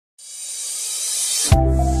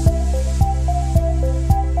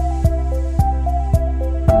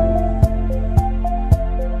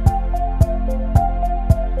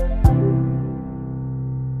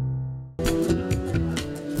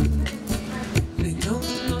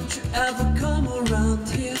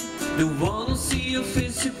Don't wanna see your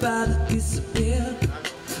face, you better disappear.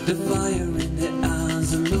 The fire in their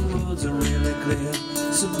eyes and the words are really clear.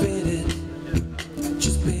 So beat it,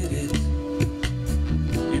 just beat it.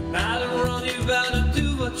 You better run, you better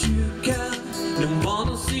do what you can. Don't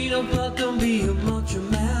wanna see no blood, don't be a macho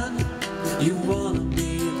man. You wanna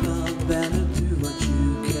be blood, better do what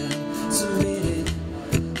you can. So beat it,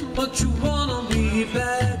 but you wanna be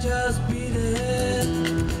bad, just beat it,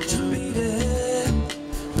 just beat it.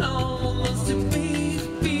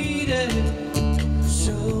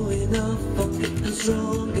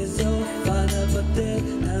 Strong as your father, but that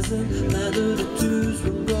doesn't matter. The twos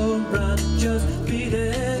will go round. Just beat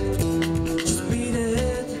it, just beat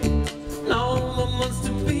it. No one wants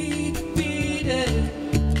to beat it.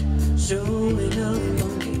 Showing up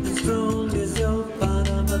funky and strong as your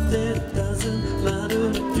father, but that doesn't matter.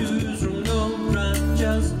 The twos will go round.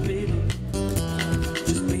 Just beat it,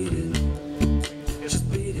 just beat it, just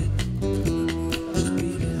beat it, just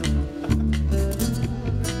beat it.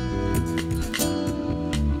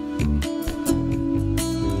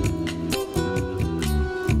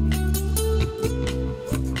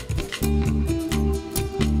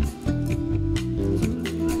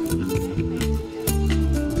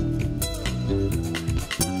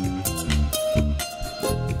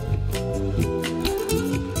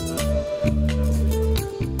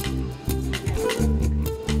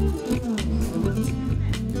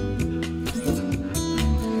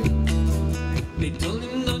 They told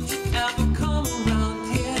him, don't you ever come around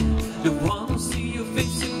here. They wanna see your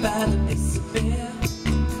face, you better disappear.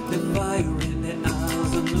 The fire in their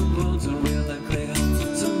eyes and the words are really clear.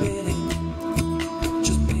 So beat it,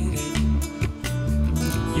 just beat it.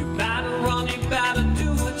 You better run, you better do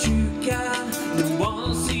what you can. They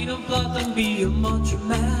wanna see the blood and be a macho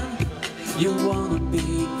man. You wanna be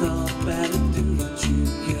the better do what you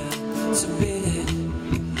can. So beat it,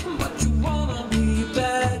 but you wanna be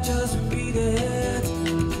bad, just beat it.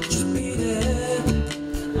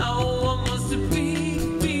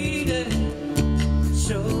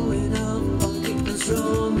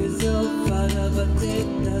 Strong as your father, but it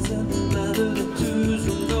doesn't matter. The twos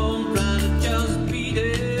will go round and just beat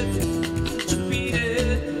it, just beat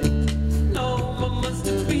it. No one wants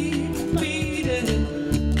to beat it.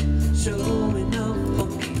 Showing up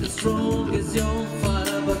funky and strong as your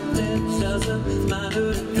father, but it doesn't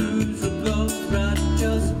matter. The twos will go round and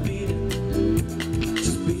just beat it,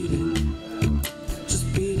 just beat it, just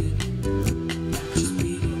beat it, just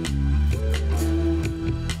beat it.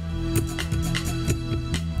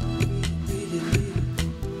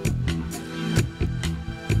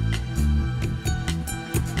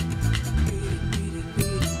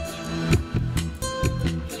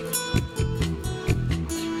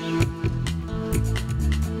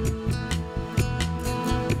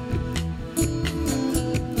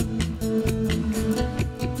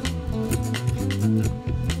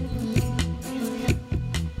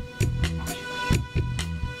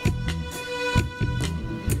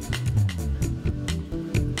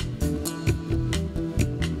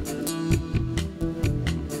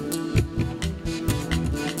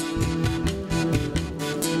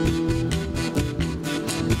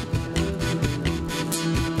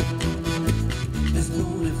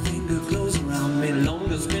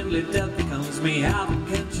 Death becomes me. How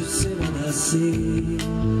can't you see what I see?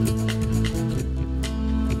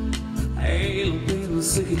 Hey, little baby,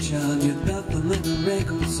 sick of child, you're battling the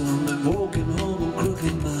records on the walking home on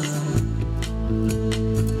crooked mile.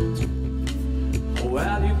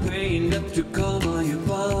 Well, you're paying up to come on your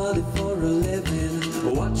body for a living.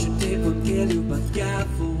 What you take will kill you, but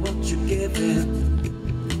careful what you're giving.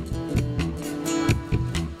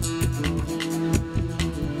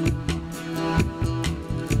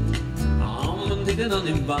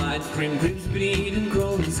 Uninvited, cream creeps beneath and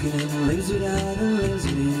growing skin. Lives without and lives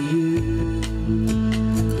within you.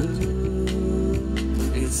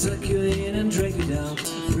 Ooh, it suck you in and drag you down.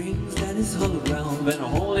 Brings that is hollow ground, but a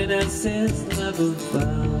hole in that sense never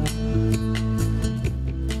found.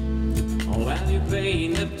 Oh, well, you're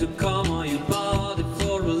paying up to come on your body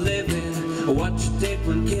for a living. What you take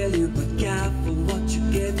will kill you, but careful what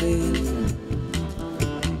you're giving.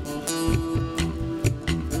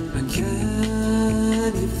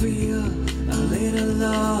 Can you feel a little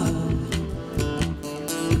love?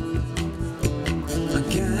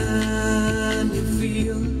 Can you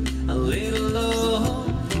feel a little love?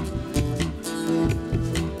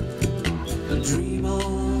 A dream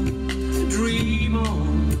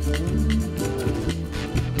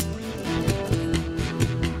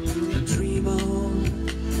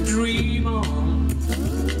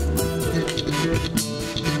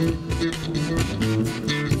Dream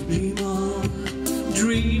on,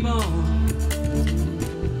 dream on.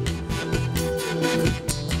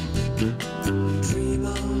 Dream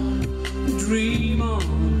on, dream on.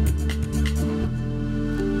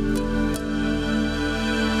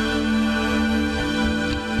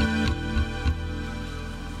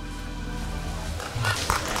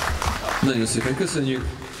 Nagyon szépen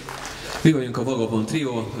köszönjük! Mi vagyunk a Vagabond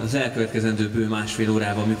trió, az elkövetkezendő bő másfél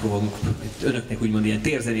órában mi fogunk önöknek úgymond ilyen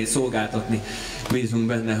térzenét szolgáltatni. Bízunk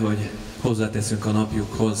benne, hogy hozzáteszünk a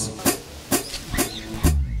napjukhoz.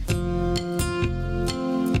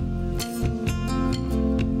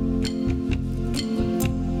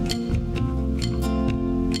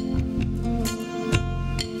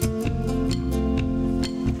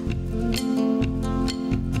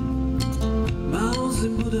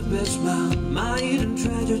 My hidden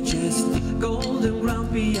treasure chest, golden grand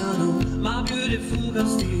piano, my beautiful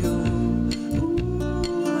castillo.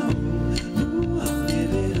 I'll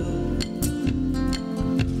give it all.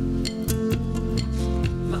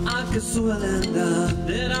 My Venezuela,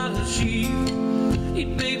 that I achieve. It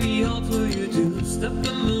may be hard for you to stop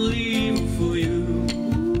and believe for you.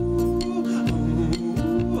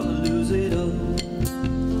 I'll lose it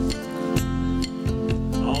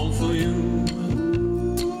all for you.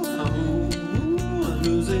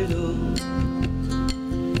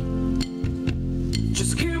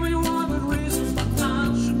 Just give me one good reason why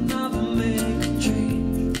I should never make a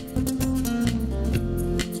change.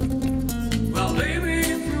 Well, baby,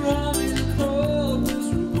 if you want me to hold, this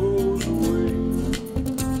will goes away.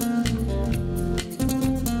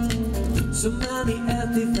 So many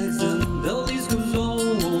artifacts and the list goes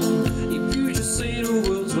on. If you just say the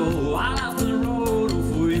words, oh, I'll have the road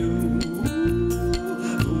for you.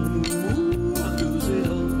 I'll lose it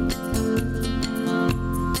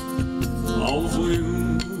all for you.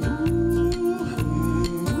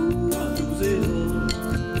 I'll lose it all.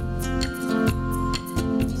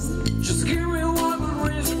 Just give me one good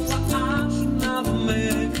reason why I should never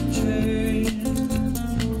make a change.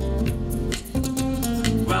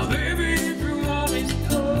 Well, baby, if you want me to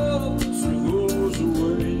go, this goes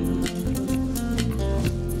away.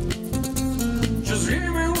 Just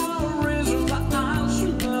give me one reason why I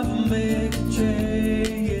should never make a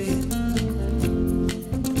change.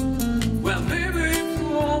 Well, baby, if you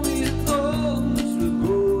want me to go, this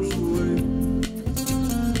goes away.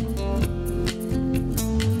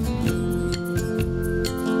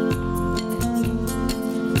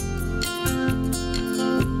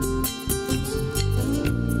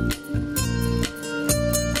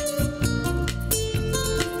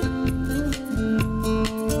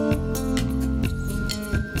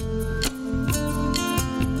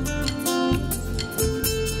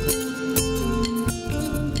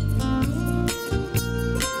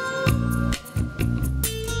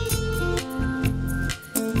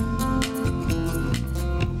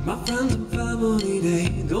 My friends and family,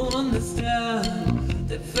 they don't understand.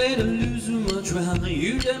 They fail to lose too much when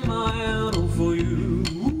you let my hand on for you.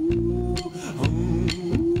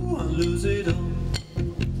 I lose it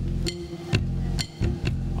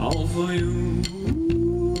all for you.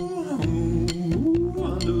 I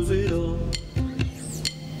lose it all.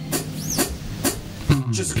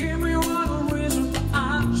 Just give me one reason why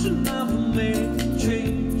I should never make a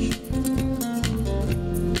change.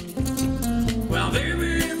 Well,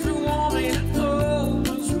 baby, if you want me to go,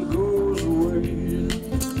 this will goes away.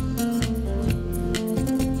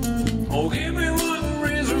 Oh, give me one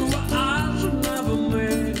reason why I should never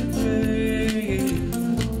make a change.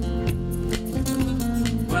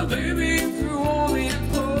 Well, baby, if you want me to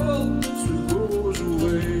go, this will goes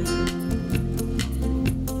away.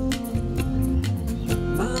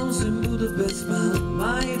 Mouse in Budapest,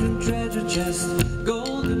 my hidden treasure chest,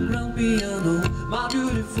 golden grand piano, my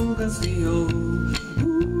beautiful castillo.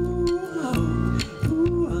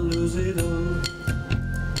 I lose it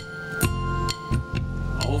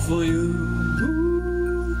all for you.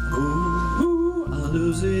 I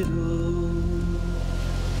lose it all.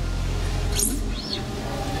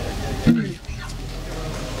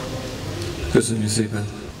 Köszönjük szépen!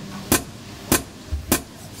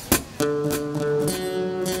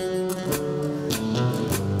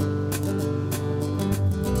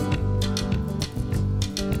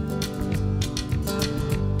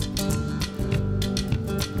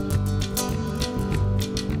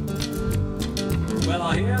 Well,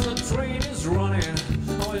 I hear the train is running,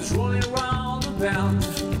 oh, it's running round the bend.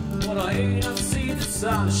 What I hate and see the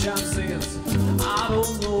sunshine says, I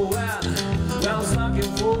don't know when. Well, it's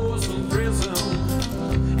looking for some prison,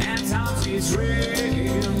 and time keeps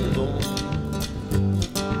raining on.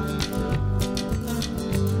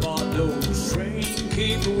 But those train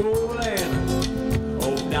keep rolling,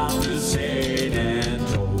 oh, down to San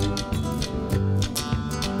Antonio.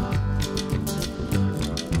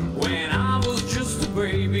 When I was just a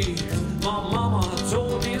baby, my mama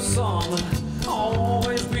told me, son,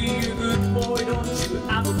 always be a good boy, don't you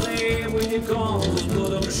ever play with your guns.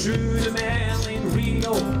 But I'm sure the man in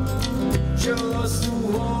Rio just to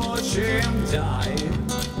watch him die.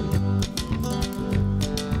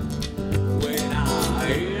 When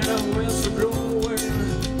I hear the whistle blowing,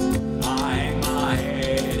 I hang my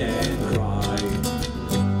head and cry.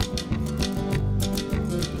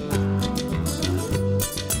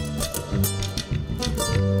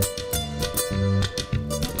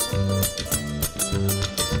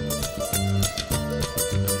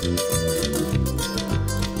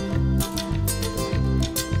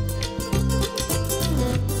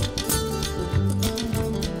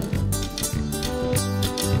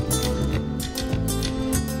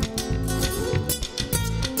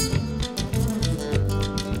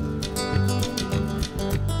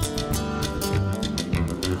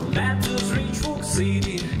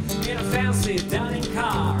 In a fancy dining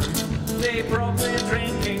car, they probably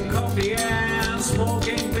drinking coffee and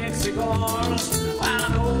smoking big cigars. I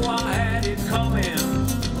know I had it coming,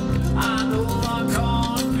 I know I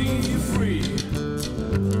can't be free,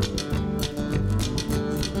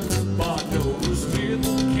 but those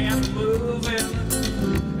people kept moving,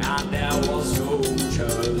 and there was no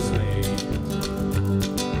just me.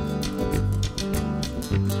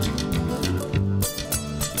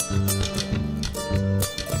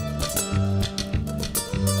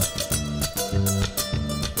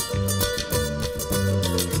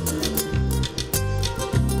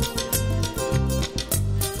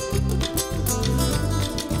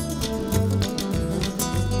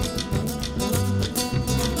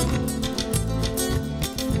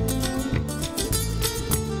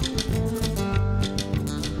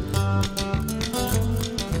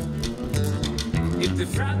 If they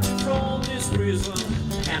framed me from this prison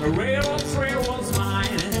and a railroad trail was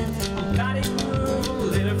mine, I'm glad it moved a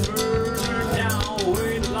little further down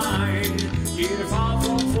with the line. If I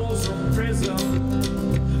from Folsom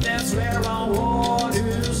prison, that's where I want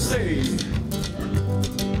to stay.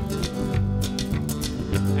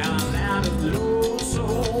 And I'm not a blow so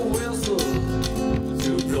whistle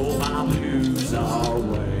to blow my blues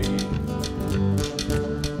away.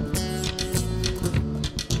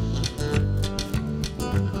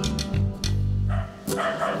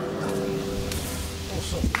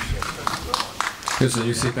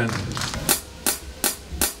 Köszönjük szépen!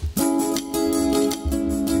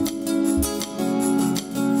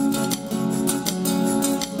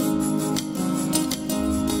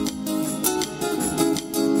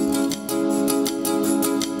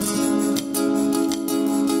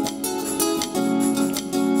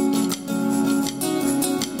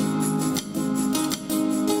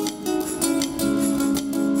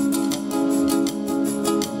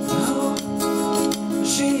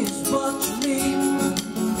 She's what you need.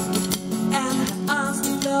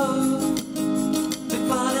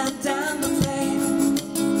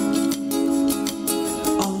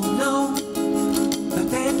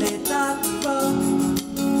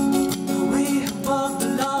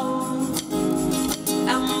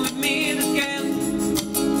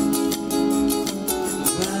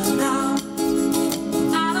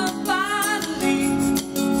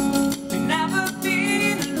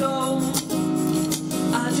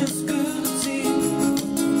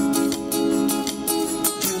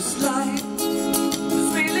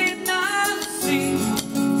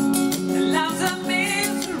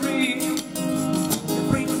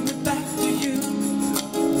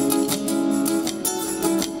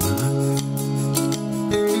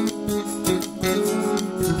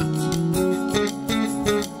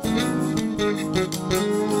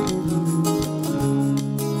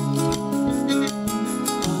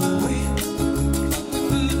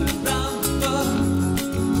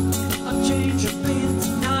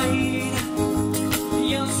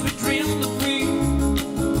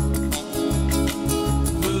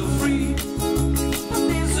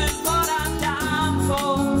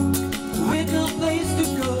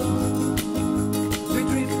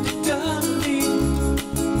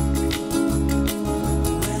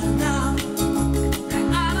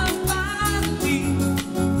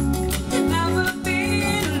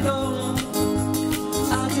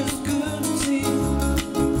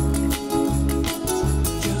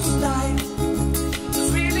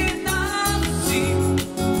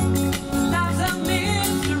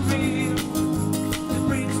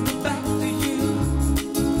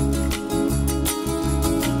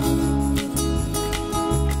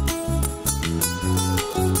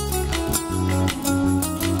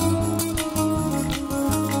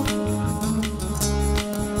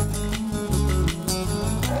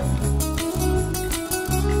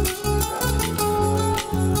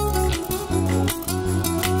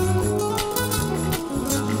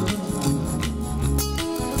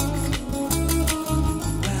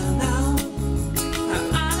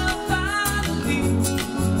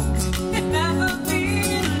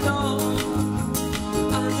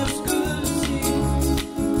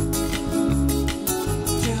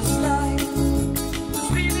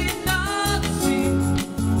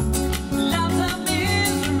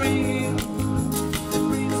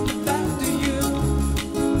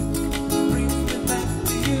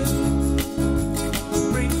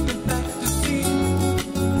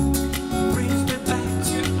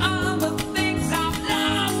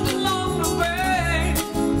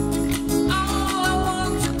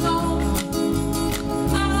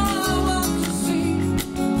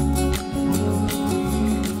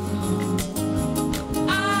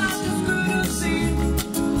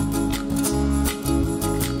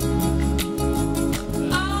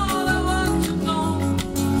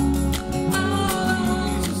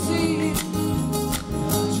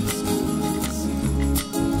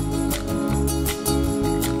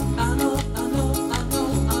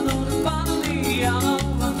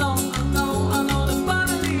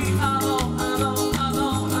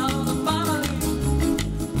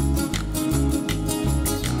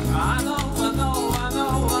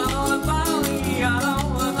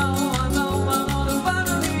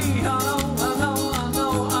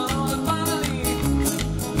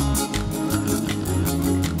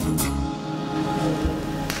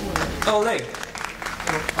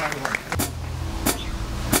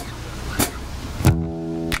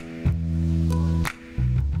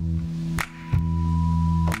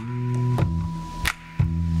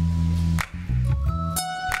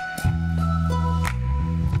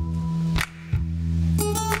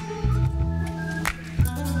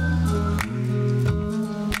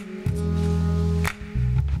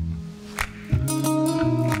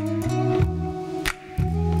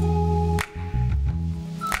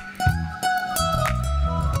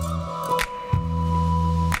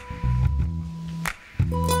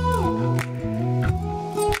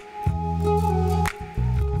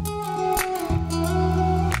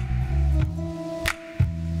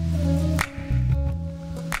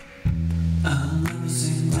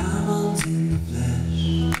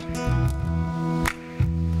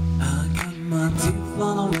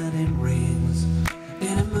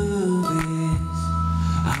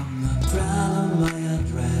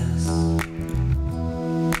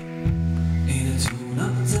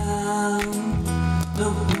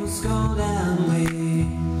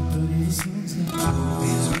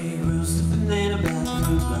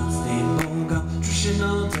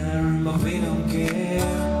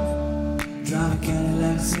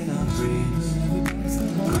 Cadillacs in our dreams.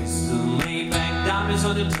 Crystal Maybach diamonds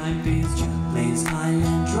on your timepiece. Champlain's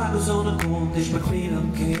Island dragons on a gold dish, but we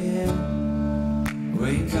don't care.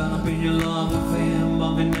 Wake up in your love affair,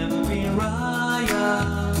 but we never be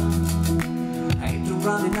riot. Hate to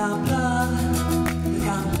run in our blood. The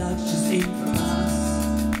kind of luck just ain't for us.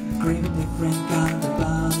 Crave a different kind of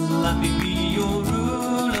blood. Let me be your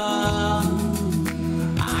ruler.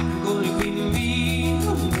 I can go live with me.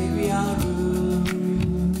 Baby, I'll rule.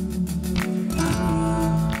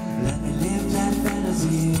 Let me live that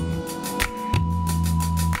fantasy.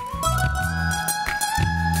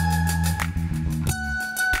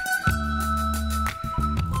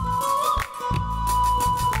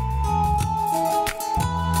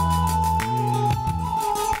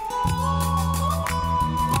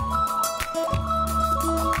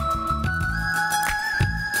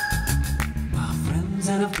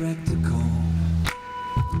 And a practical.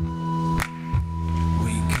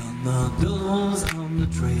 We got the doors on the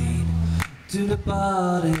train to the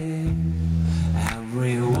party.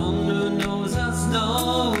 Everyone who knows us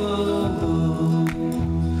knows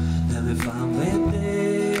that we found it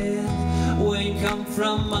there. We come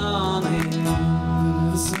from morning.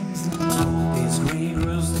 All these grey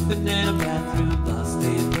girls sleeping in a bathroom, plus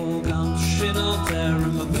they all come shit or terror,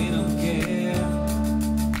 but we don't care.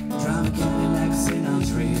 Driving Cadillacs in our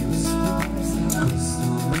dreams.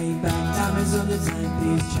 Crystal Maybach diamonds on the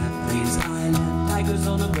timepiece. Champlain's Island tigers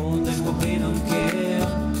on the board, and we don't care.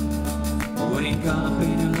 We ain't gonna be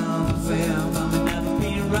no love affair, but we never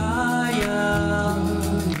be riot.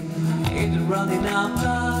 Hate to run in our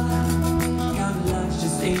blood. Cadillacs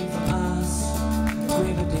just ain't for us.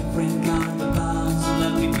 Crave a different kind of buzz.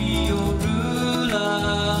 Let me be your ruler.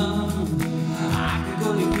 I can go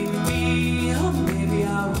live with me. Oh baby,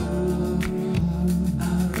 I'll rule.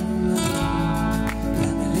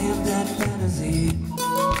 Fantasy.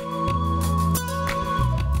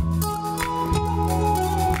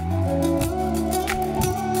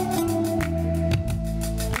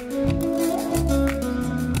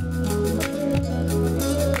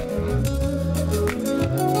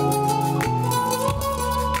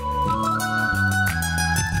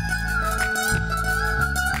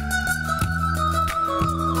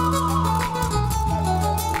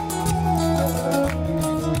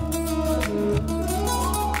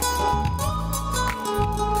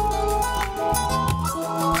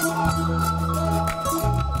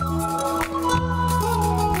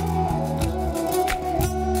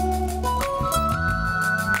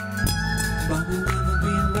 But we'll never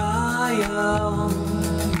be riot.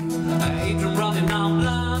 I hate to run in our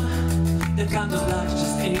blood. That kind of life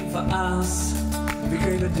just ain't for us. We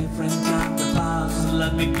crave a different kind of buzz.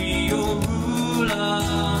 Let me be your ruler.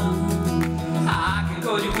 I can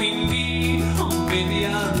call you queen bee. Oh baby,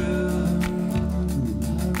 I'll rule.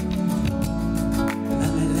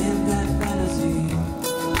 Let me live that fantasy.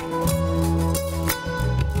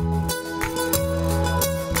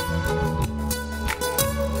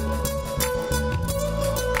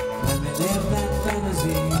 Live that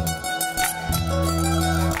fantasy.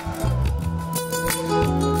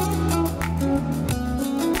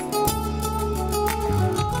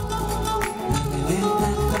 Let me live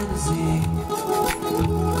that fantasy.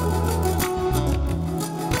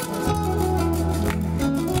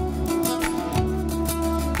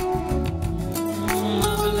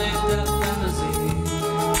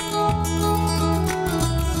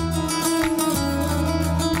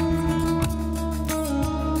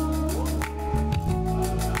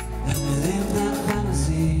 Let me live that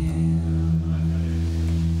fantasy.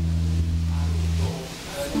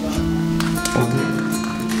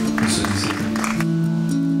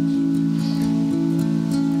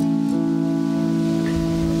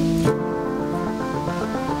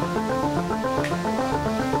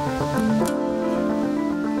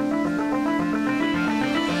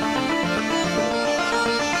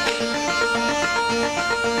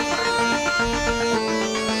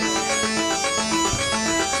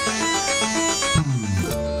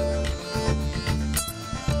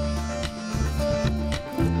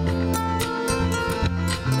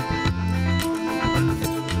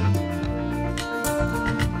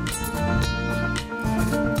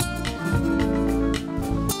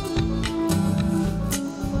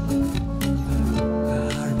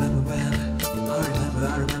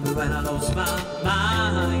 When I lost my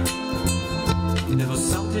mind, there was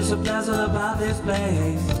something so pleasant about this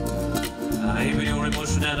place. Even your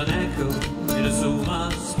emotion had an echo in so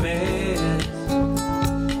much space.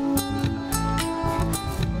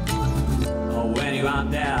 Oh, when you are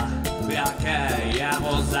there, we are okay. I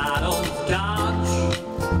was out of touch.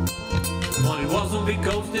 Well, it wasn't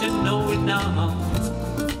because they didn't know it now.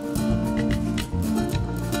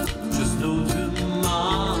 Just know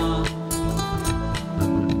tomorrow.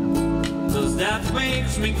 'Cause that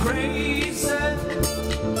makes me crazy.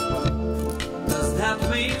 'Cause that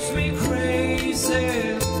makes me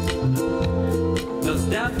crazy. 'Cause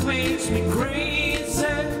that makes me crazy.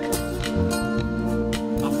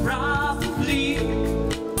 I'm probably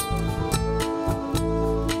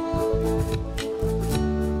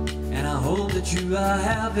that you are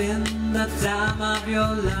having the time of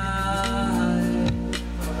your life.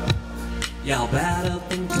 You're better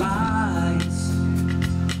think twice.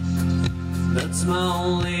 That's my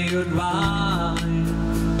only advice.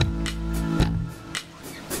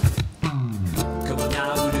 Come on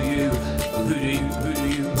now, who do you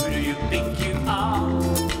think you are?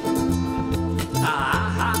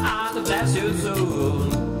 To bless your soul.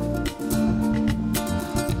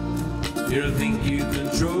 You don't think you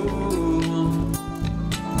control.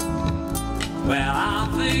 Well, I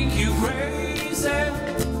think you crazy.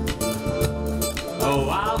 Oh,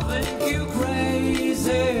 I think you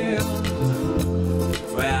crazy.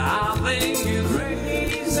 Well, I think you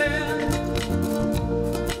crazy.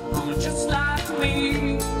 Oh, just like me.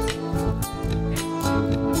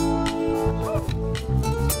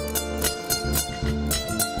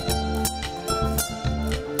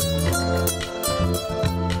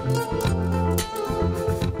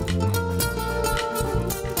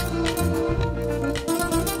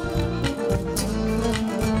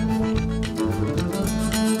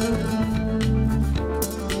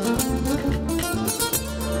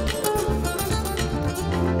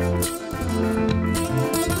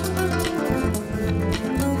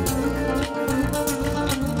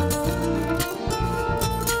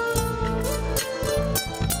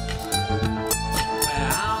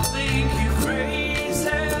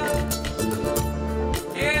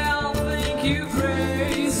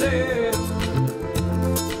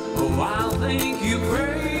 Oh, I think you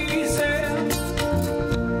crazy.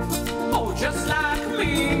 Oh, just like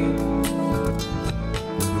me.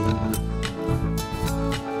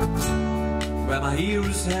 Well, my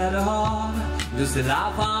heroes had a heart, just that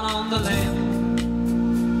I found on the land.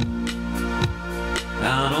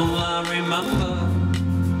 And all I remember,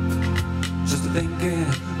 just thinking,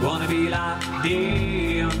 wanna be like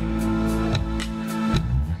them.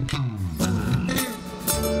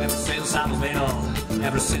 I was little,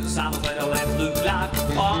 ever since I was little, it looked like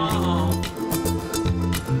home.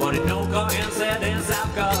 But it no coincidence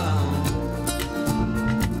I've gone.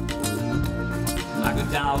 I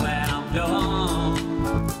could die when I'm done.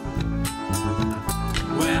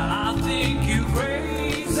 Well, I think you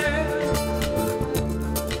crazy.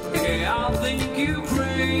 Yeah, I think you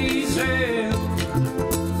crazy.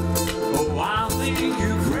 Oh, I think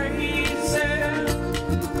you crazy.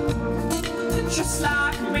 Just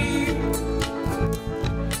like me.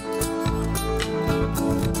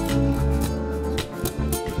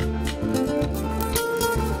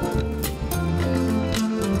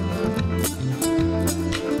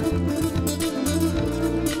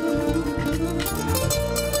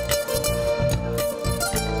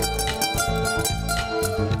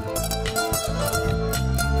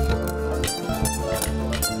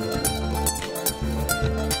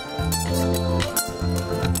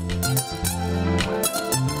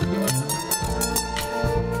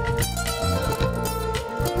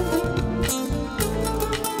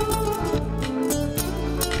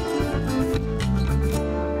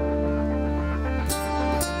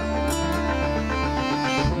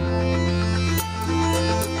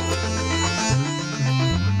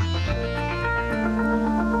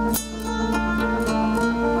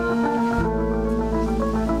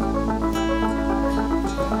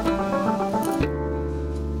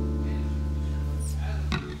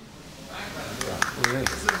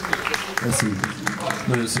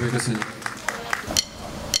 Nagyon szépen köszönjük.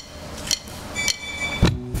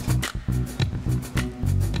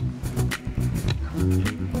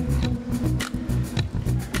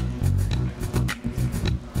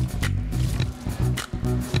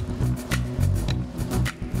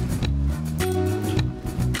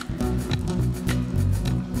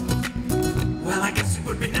 Well, I guess it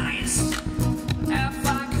would be nice if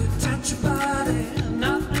I could touch your body.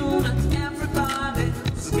 Not knowing that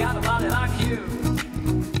everybody's got a body like you.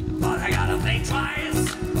 But I got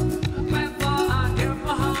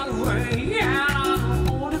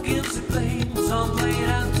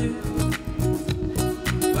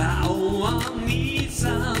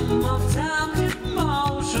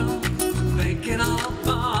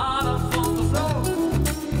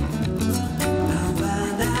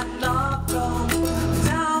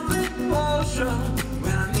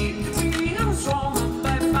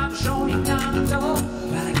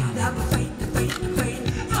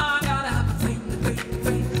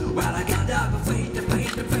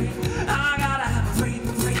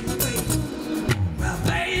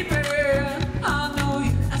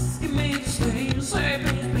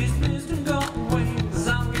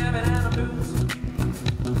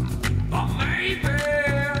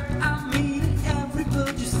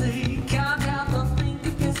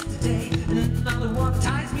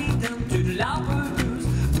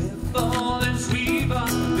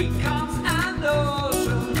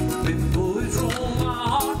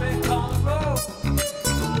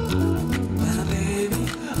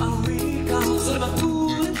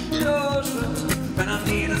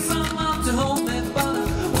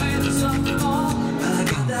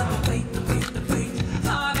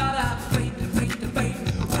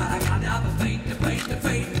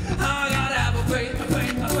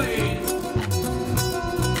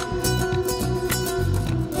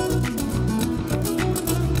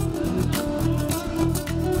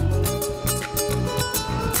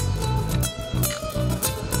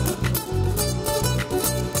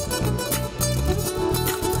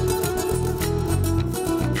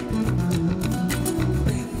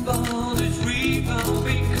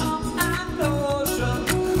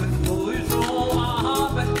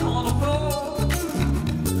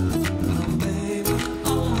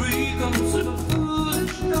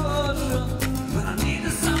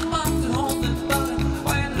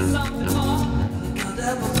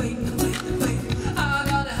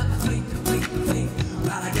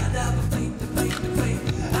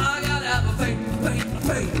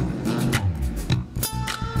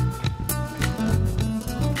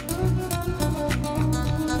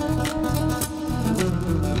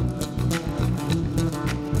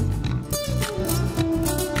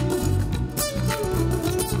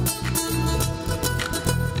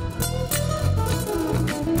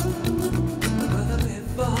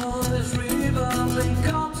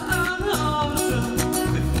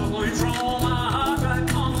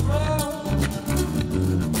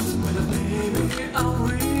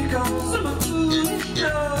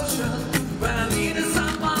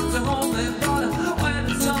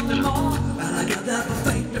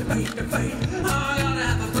faith, the faith. I gotta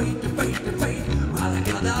have a faith, the faith, the faith. Well, I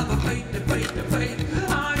gotta have a faith, the faith, the faith.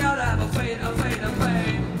 I gotta have a faith, a faith, a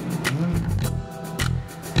faith.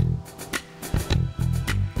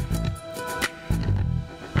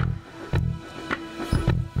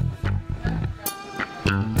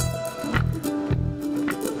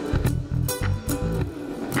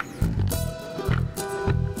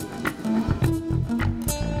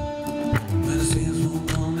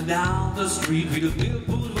 Down the street with the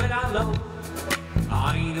billboards where I low.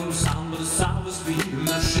 I ain't no sound but the sound of the speed.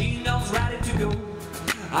 Machine guns ready to go.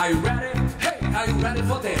 Are you ready? Hey, are you ready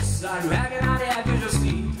for this? Are you hanging out there? You just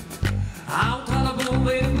see out on the blue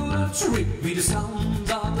with a good trip with the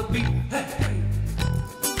sound of the beat. Hey, hey.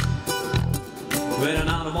 With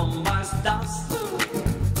another one bites dust,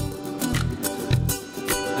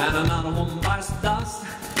 and another one bites dust,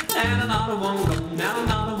 and another one gone, and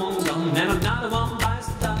another one gone, and another one bites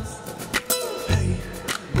dust. Hey,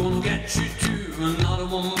 gonna get you too. Another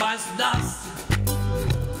one bites dust,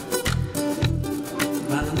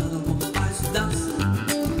 and another one bites dust,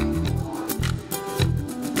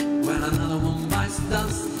 when another one bites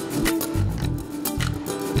dust,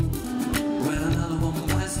 when another one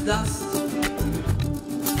bites dust.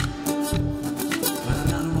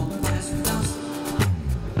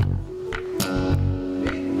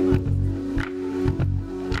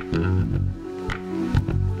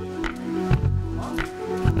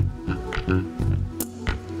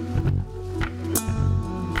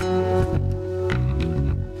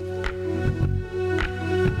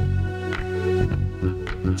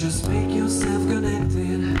 Just make yourself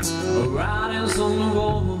connected, writings on the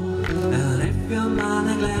wall. And if you're not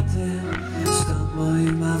neglected, stumble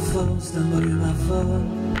you might fall, stumble you might fall,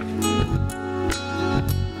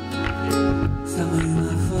 stumble you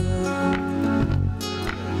might fall.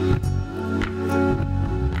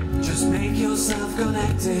 Just make yourself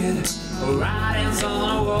connected, writings on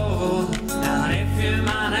the wall. And if you're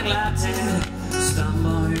not neglected,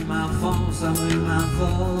 stumble you might fall, stumble you might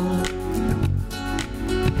fall,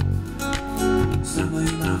 stumble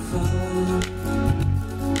you might fall.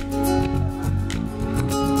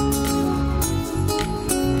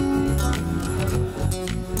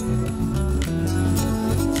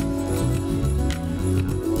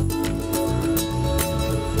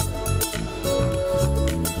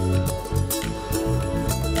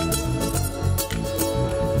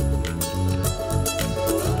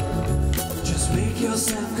 Just make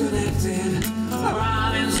yourself connected,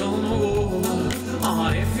 writings on the wall.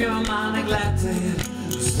 Or if you're not neglected,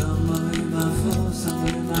 stumble you might fall, stumble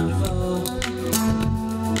you might fall,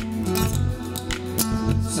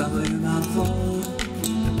 stumble you might fall.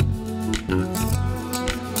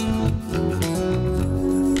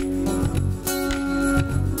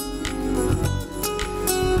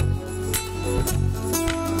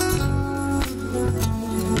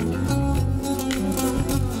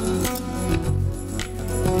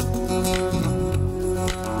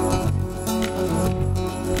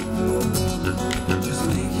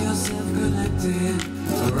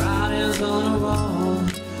 Writings on the wall.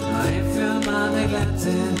 If you're not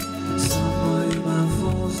neglected, stumble you might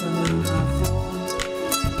fall, stumble you might fall,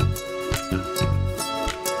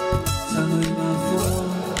 stumble you might fall.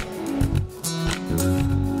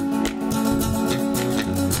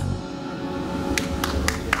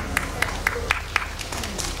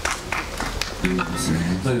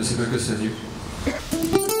 Nagyon szépen köszönjük.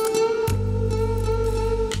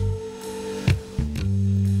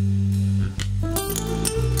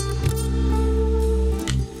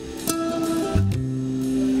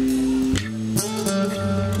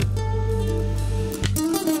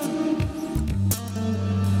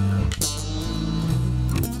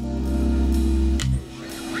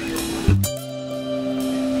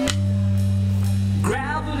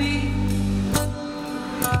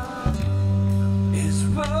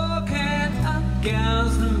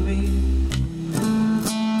 Against me,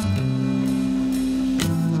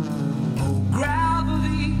 oh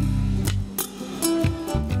gravity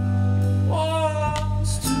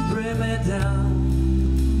wants to bring me down.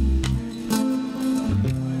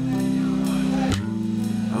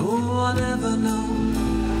 Oh, I never know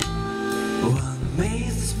what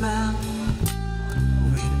makes this man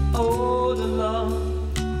with all the love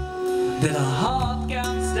that a heart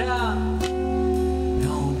can't stand.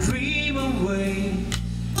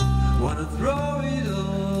 Wanna throw it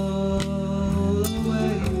all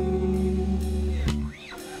away.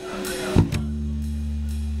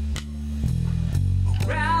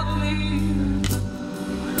 Gravity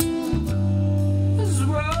is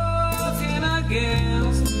working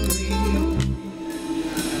against me,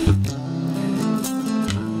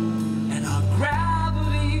 and our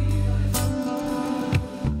gravity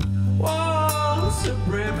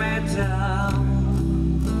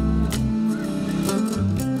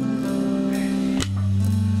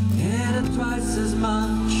twice as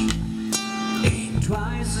much, ain't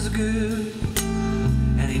twice as good,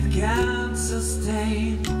 and it can't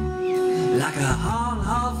sustain like a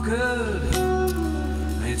half good.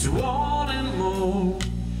 It's wanting more,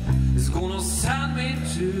 it's gonna send me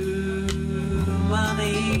to my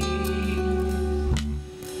knees.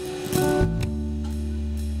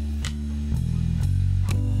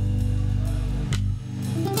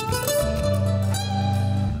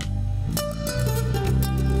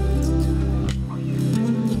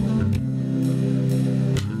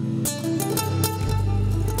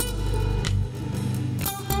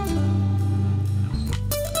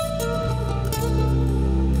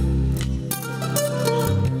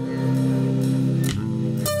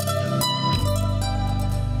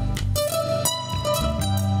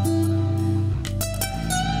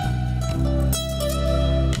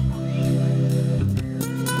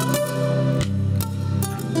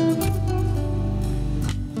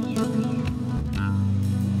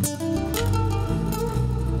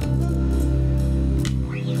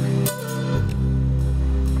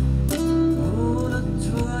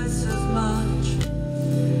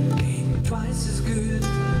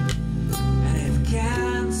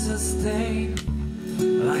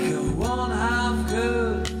 Like a one half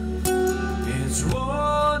good, it's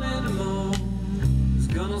wanting more, it's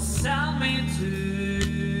gonna send me to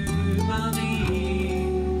my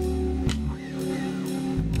knees.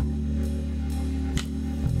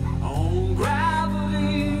 On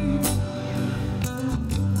gravity,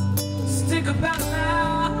 stick a back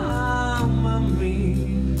down my me.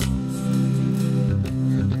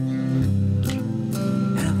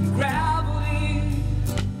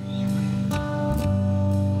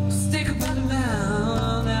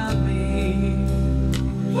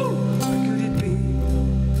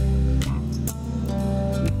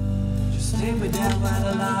 Take me down by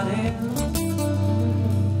the light.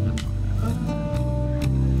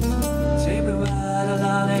 Take me by the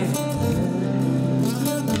light.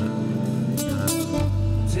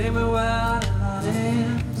 Take me by the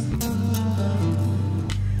light.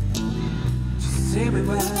 Just take me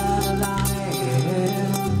by the light.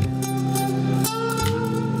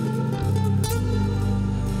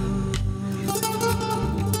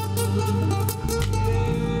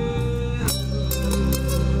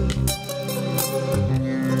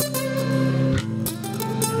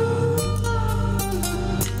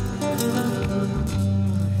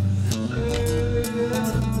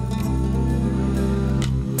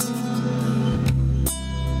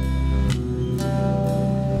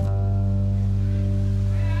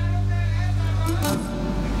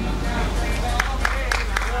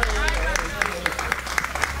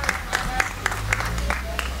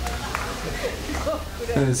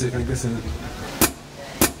 Nagyon szépen köszönöm.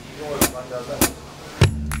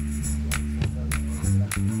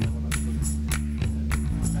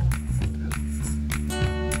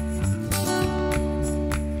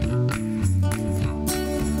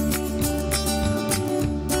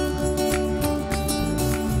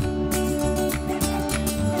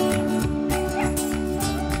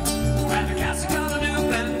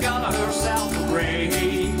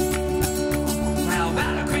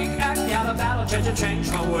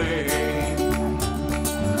 Change my way.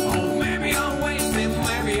 Oh, maybe I'm wasting,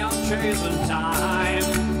 maybe I'm chasing time.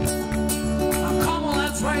 Come on,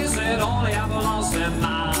 let's race it, only have lost in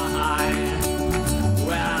mind.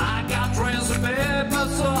 Well, I got trails of paper,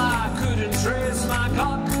 so I couldn't trace my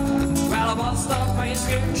cock. Well, I bust the face,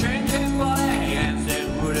 kept changing, but hands it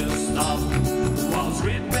wouldn't stop. Was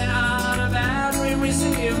ripping out of battery,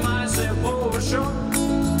 received myself overshot.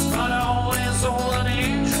 But I only sold an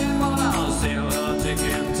engine, but I'm still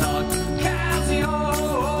can talk. Casio,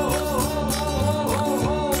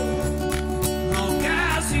 oh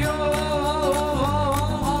Casio,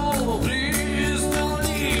 please don't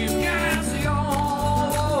leave. Casio,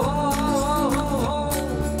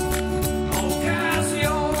 oh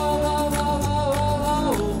Casio,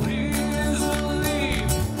 please don't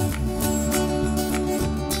leave.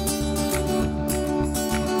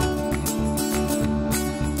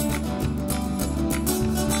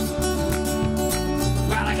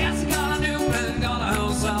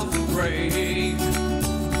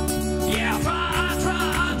 Yeah,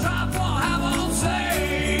 try for heaven's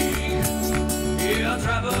sake. Yeah,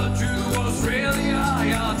 travel to Australia,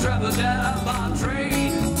 yeah, travel there by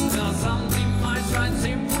train. Now something might try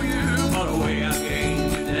seem for you, but away again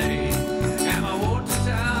today. And I wrote to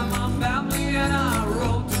tell my family, and I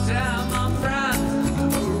wrote to tell my friends.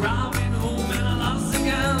 Around me home and I lost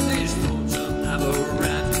again, this torture never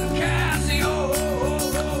ends. Casio.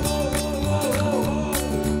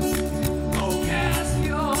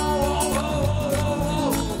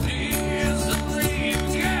 Please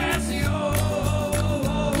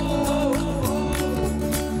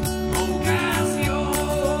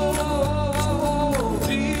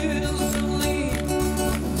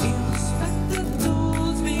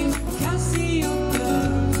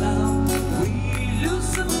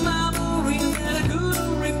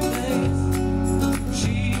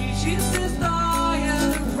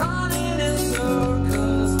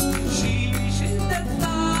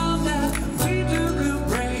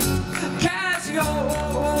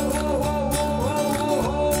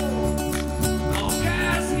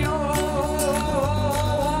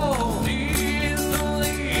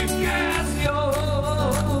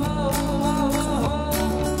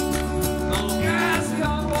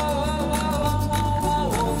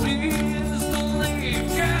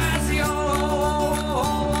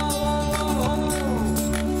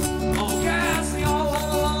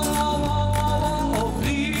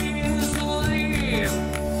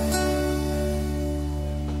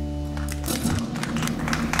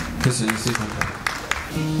Köszönjük szépen!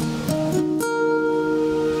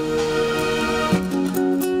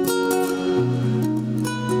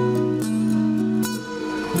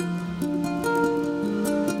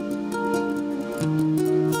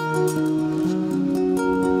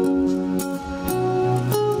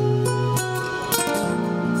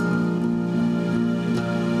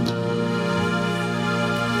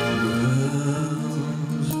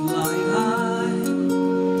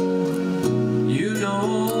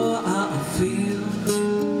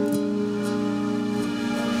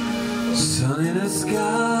 Sun in the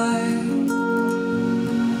sky,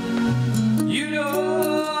 you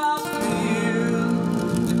know I feel.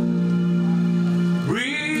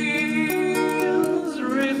 Breeze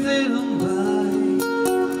drifting by,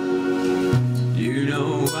 you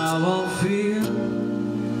know how I feel.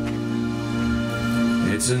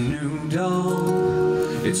 It's a new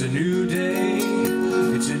dawn, it's a new day,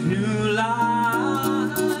 it's a new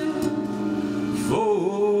life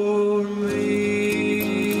for me.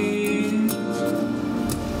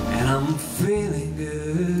 I'm feeling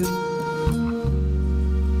good.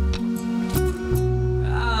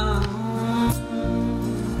 I'm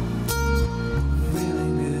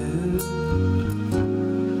feeling good.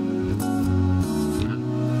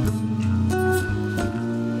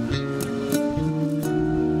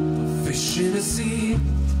 A fish in the sea,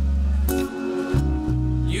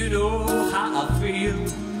 you know how I feel.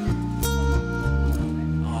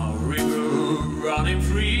 A river running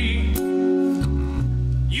free,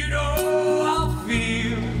 you know I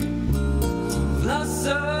feel.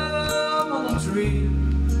 Blossom on a tree,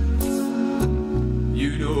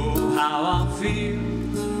 you know how I feel.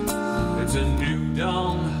 It's a new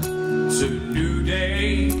dawn, it's a new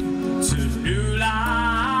day, it's a new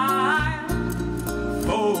life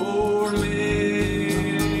for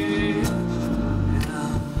me. And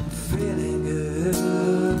I'm feeling good.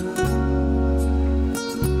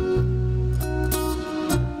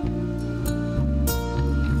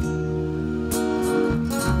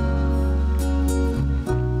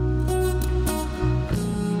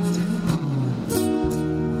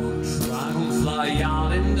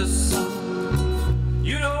 Out in the sun,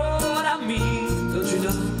 you know what I mean, don't you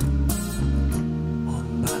know?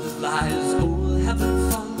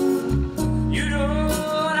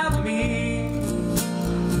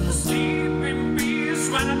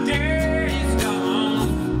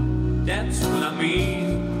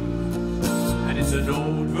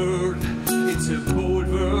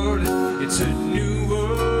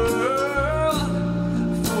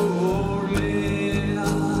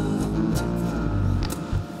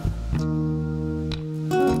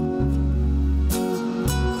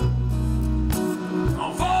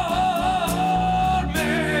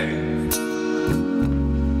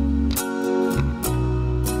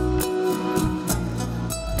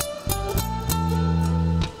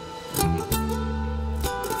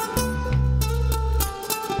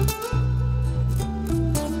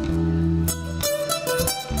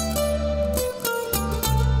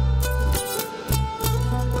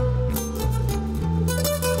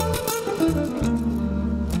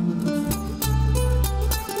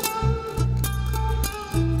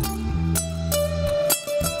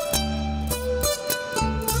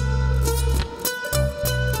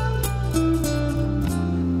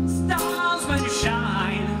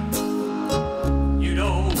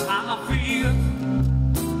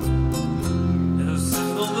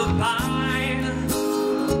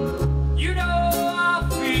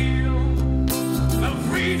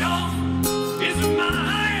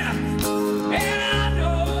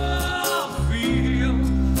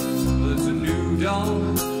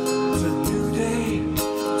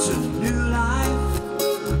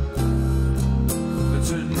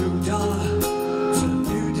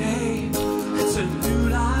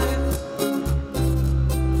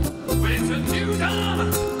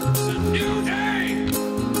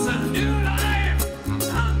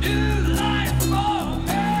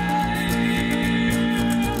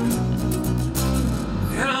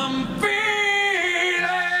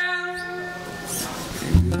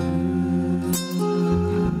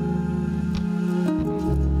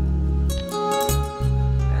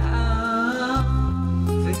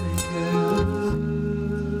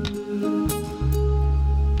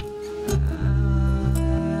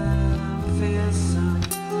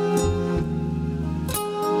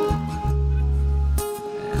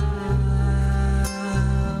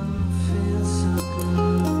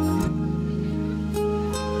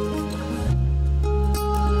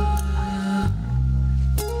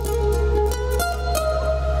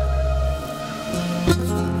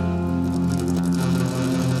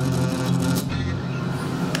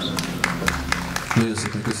 Nagyon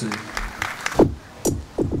szépen köszönjük.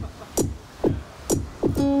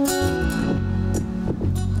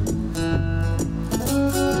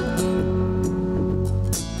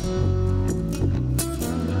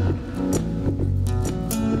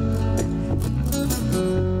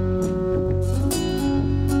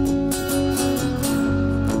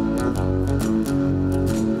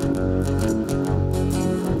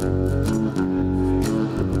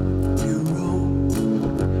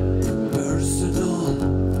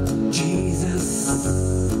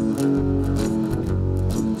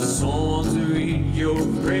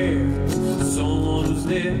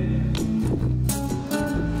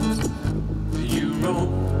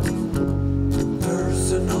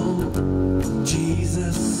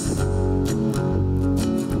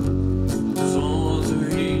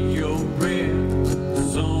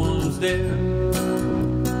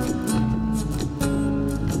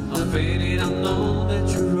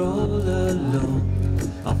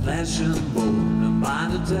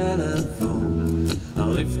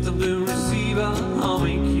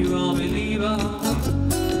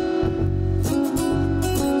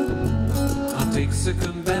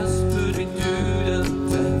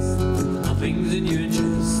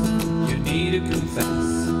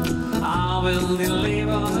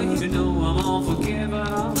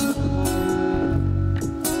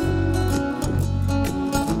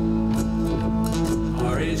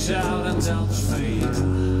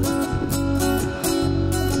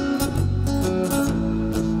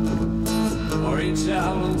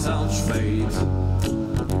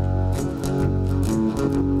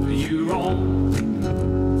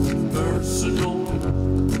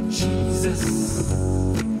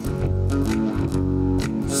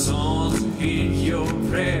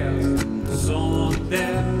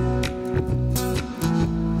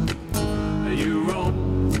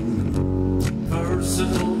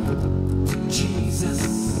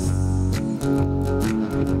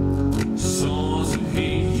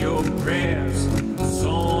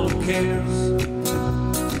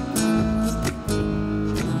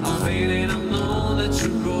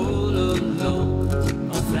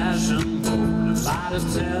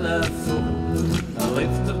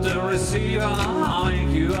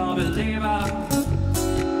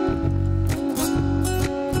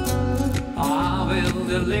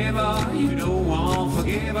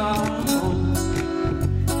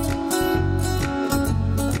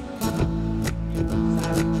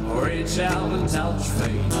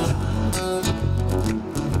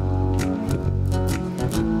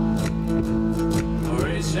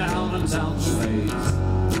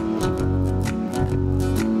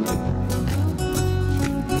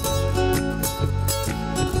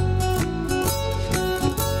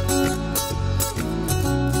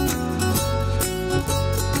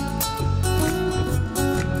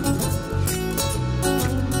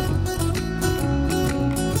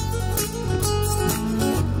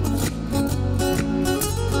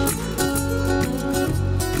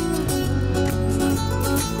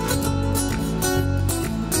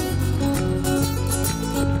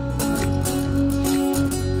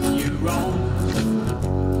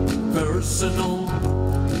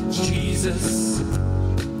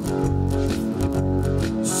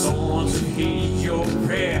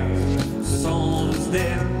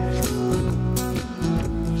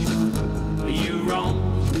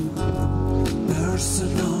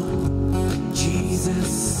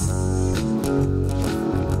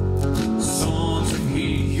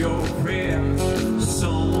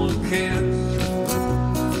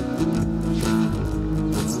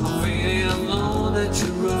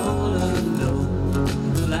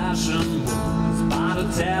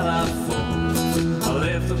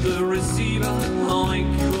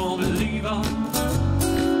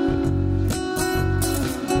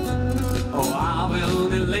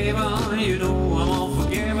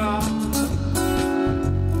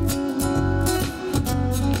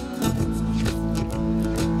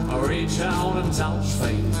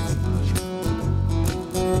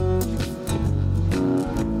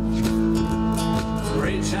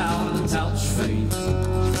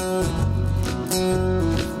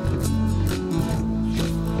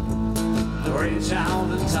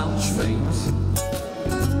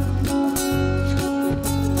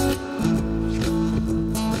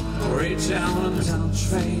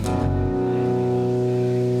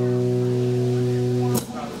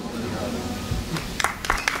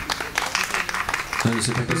 Nagyon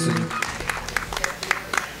szépen köszönjük.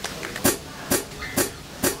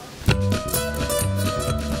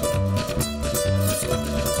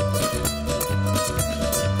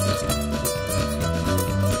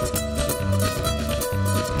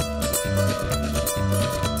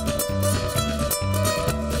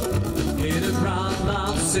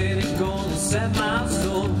 set my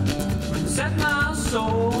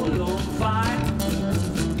soul on fire.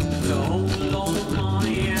 The whole load of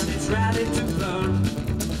money and it's ready to burn.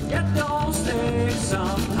 Get those stakes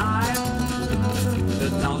up high. The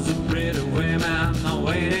 1,000 pretty women are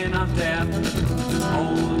waiting up there.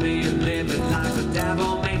 Only living like the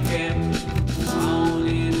devil make it.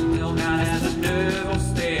 Only the milk and the nerve will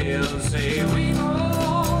still say we go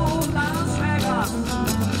Las Vegas.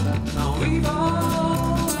 No, we go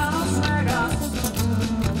Las Vegas.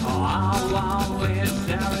 Oh, how I wish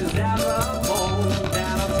there is ever more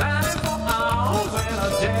than a 24 hours in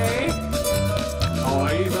a day. Or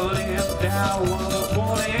even if there was a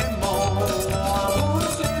 40 more, I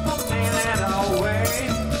wouldn't sleep a minute away.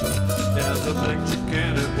 There's a black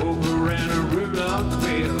chicken, a poker and a ruler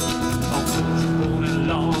wheel. A fortune and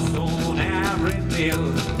lost on every bill.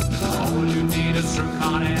 All you need is some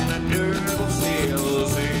heart and a nerve of steel.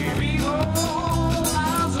 Say, we go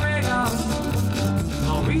Las Vegas.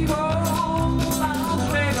 Oh, we go Las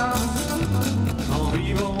Vegas. Oh, we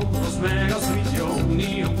go Las Vegas with your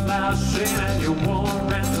neon flashing and your war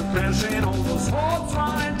and the crashing on those boats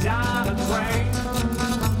running down the train.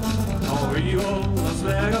 Oh, we go Las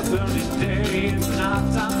Vegas during the day, it's not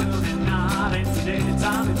time during night, it's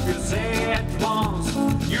daytime if you say it once,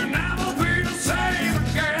 you'll never be the same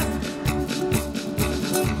again.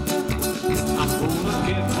 I'm gonna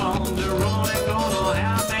get on the road and gonna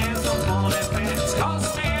have me some money, it's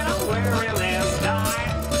costing a very last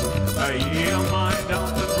dime. Yeah, my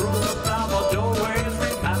doctor broke the flower, but always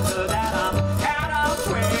remember that I'm at a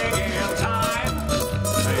swinging time.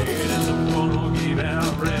 Hey, this I'm gonna give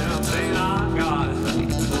everything I got.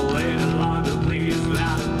 Lady like to please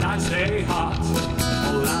without a night stay hot.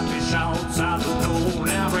 Oh, let me shout out the door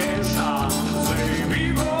every shot. Say,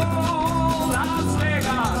 vivo Las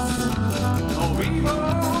Vegas. Oh, vivo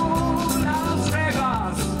Las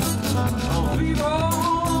Vegas. Oh, vivo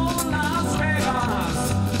Las Vegas.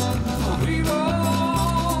 Oh, vivo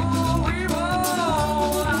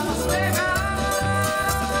Las Vegas.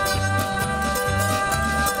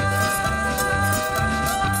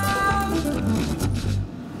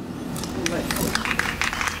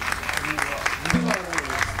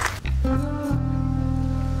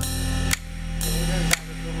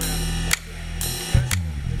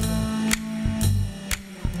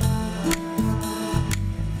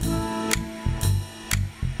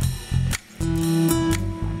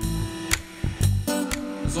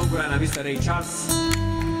 Zongoránál Mr. Ray Charles.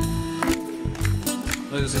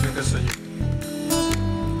 Nagyon szépen köszönjük.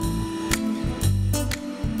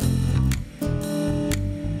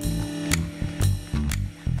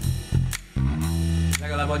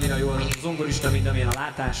 Legalább annyira jó a zongorista, mint amilyen a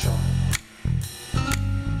látása.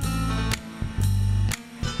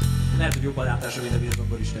 Lehet, hogy jobb a látása, mint amilyen a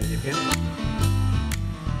zongorista egyébként.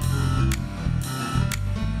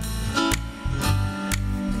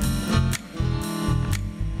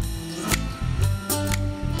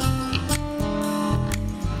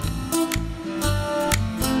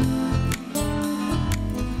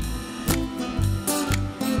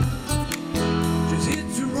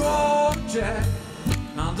 Jack,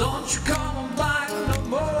 now don't you come on by no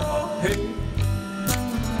more, hey.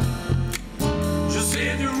 Just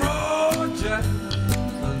hit the road, Jack,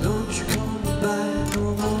 now don't you come on by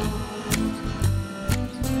no more.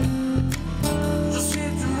 Just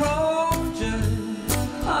hit the road, Jack,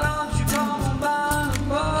 now don't you come on by no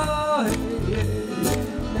more, hey.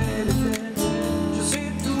 Just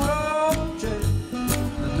hit the road, Jack,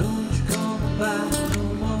 now don't you come on by.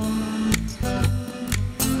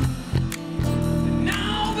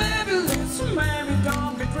 Maybe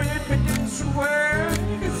don't be tripping this way,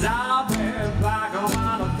 'cause I'll be back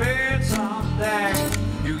on the bed someday.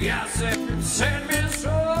 You guys send me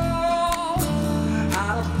so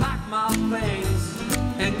I'll pack my things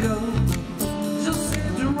and go. Just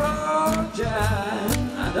hit the road, Jack.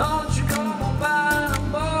 Don't you come on by no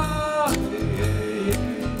more.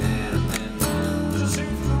 Just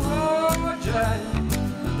hit the road, Jack.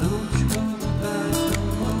 Don't you come on by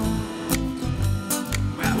no more.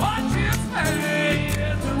 Well, what you say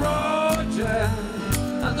is the road, Jack.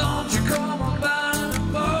 Don't you come on by no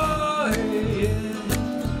more.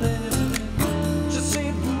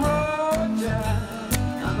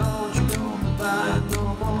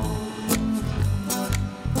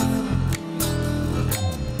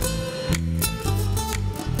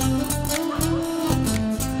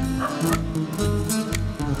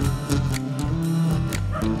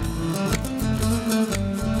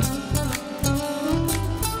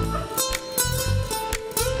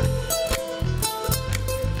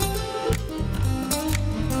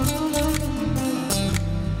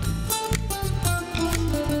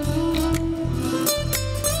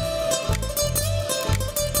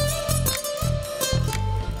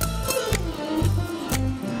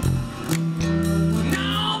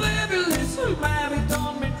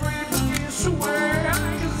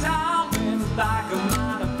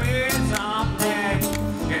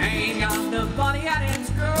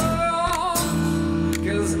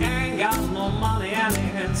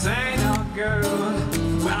 you.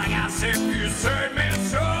 Well, I guess if you said me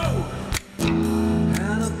so.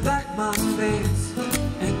 And I back my face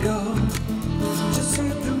and go. Just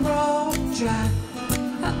hit the road, Jack.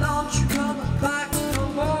 And don't you come back no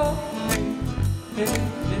more. Hey, hey,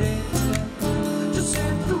 hey, hey. Just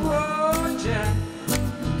hit the road, Jack.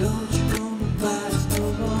 Don't you come back no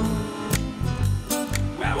more.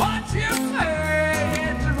 Well, what you say,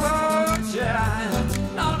 hit the road, Jack.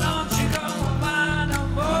 No, don't you come back no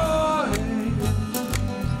more. Hey.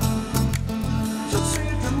 Just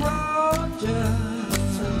hit the road, Jack.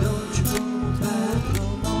 And don't you come back no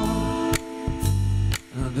more.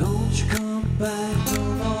 Now don't you come back no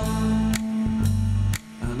more.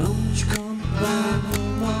 Now don't you come back no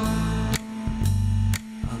more.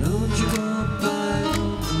 Now don't you come back no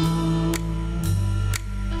more.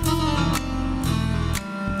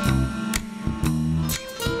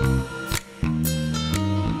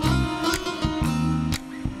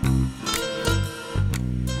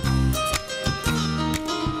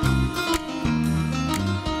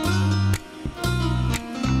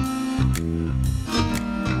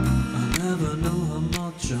 I never know how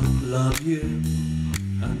much I love you.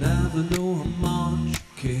 I never know how much you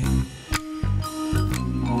care.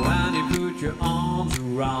 When you put your arms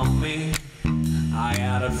around me, I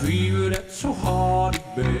had a fever that's so hard to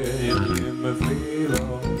bear. You give me fever.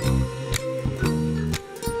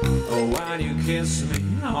 Oh, when you kiss me,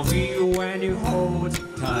 I feel when you hold me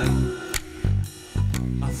tight.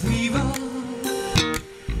 A fever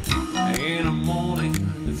in the morning,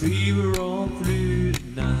 the fever all through the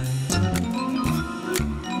night.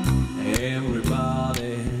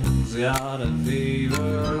 Everybody's got a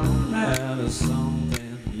fever, that is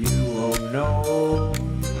something you all know.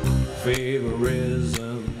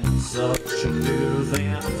 Favorism, such a new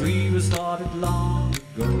thing. Fever started long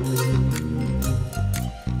ago.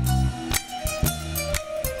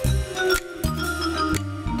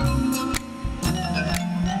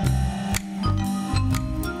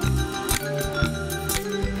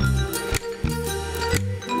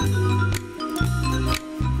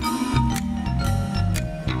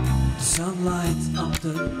 Sunlight up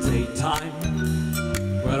the daytime,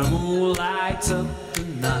 where the moon lights up the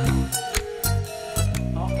night.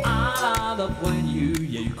 Oh, I love when you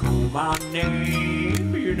call my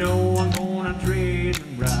name. You know I'm gonna treat it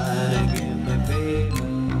right again, my baby.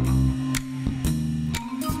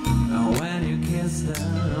 Now when you kiss that,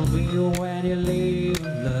 I feel when you leave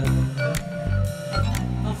love.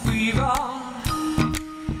 A fever,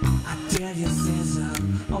 I tell you, Caesar,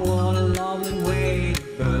 oh, what a lovely way to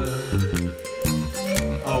burn.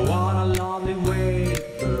 Oh, what a lovely way to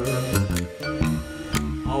burn.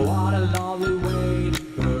 Oh, what a lovely way to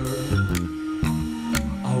burn.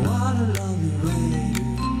 Oh, what a lovely way to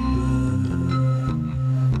burn.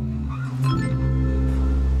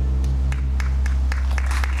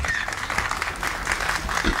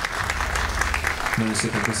 Nagyon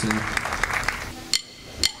szépen köszönjük.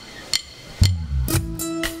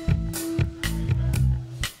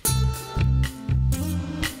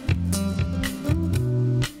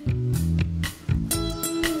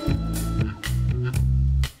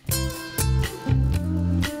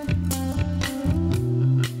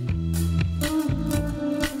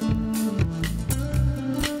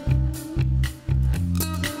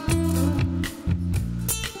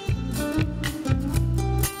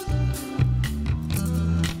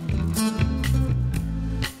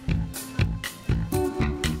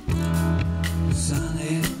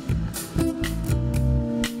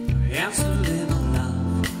 Yesterday my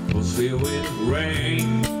life was filled with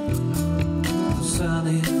rain.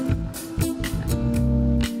 Sunny,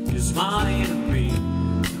 you're smiling at me,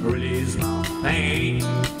 release my pain.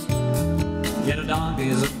 Yet the dark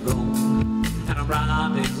days are gone and the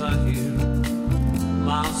bright days are here.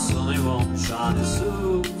 My sunny won't shine as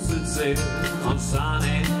so sincere. I'm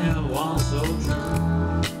sunny and one so true.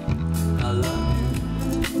 I love you.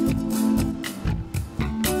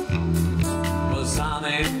 Well,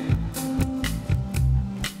 sunny,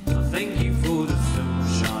 thank you for the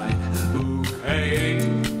sunshine bouquet.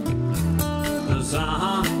 The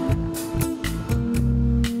sun,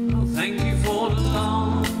 thank you for the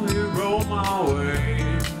love you brought my way.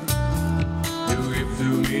 You give to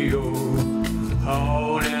me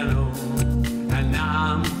all and all, and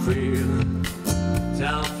I'm feeling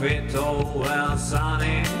self-it all. Well,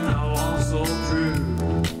 sunny, I was so true.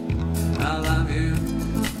 I love you.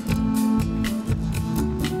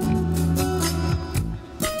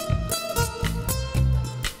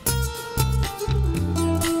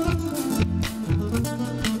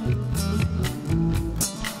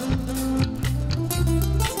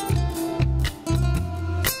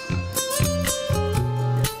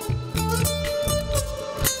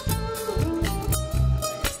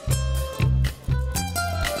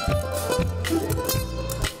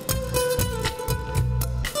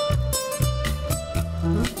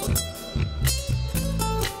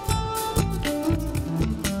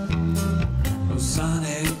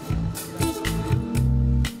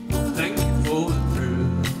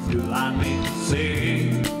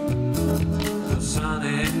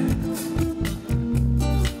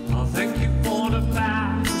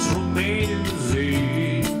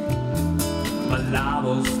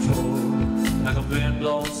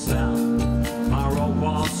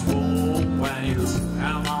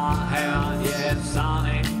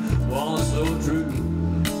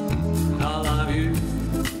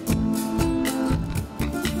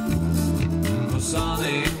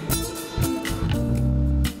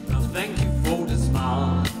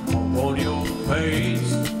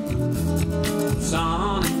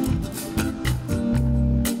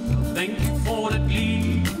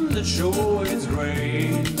 that show its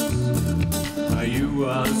grace. You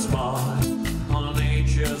are a spot on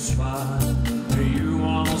nature's spot. You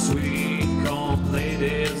are a sweet, complete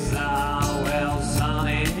desire. Well,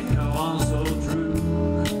 sunny, one so true.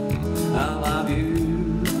 I love you.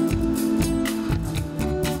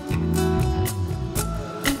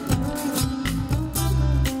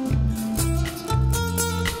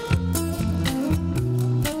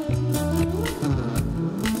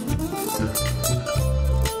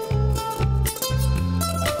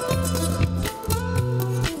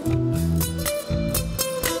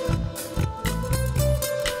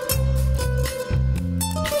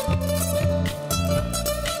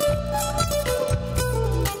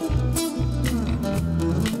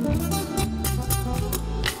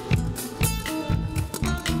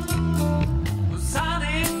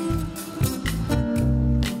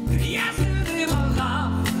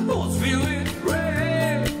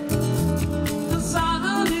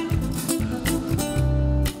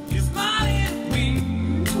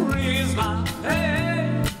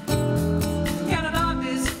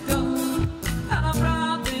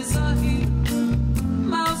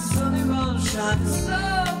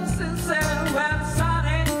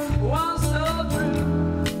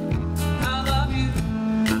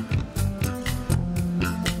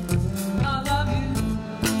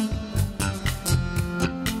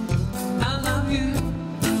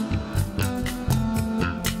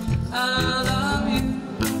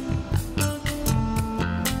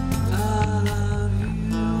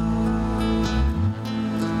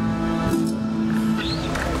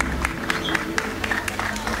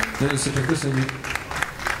 Nagyon szépen köszönjük!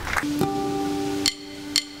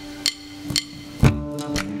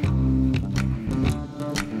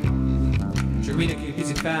 Csak mindenki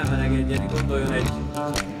picit felmelegedjen, gondoljon egy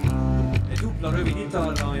dupla rövid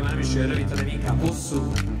italra, ami már nem is olyan rövid, hanem inkább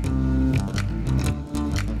hosszú.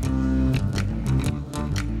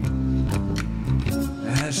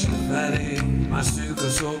 Első felé már szűk a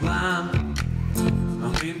szobám,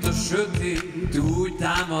 amint a sötét úgy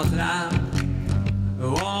támad rám.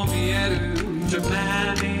 Valami erő, csak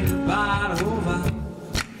mennél bárhová.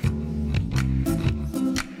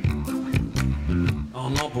 A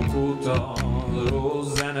napok óta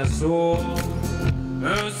rossz zene szól,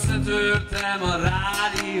 összetörtem a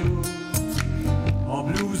rádiót. A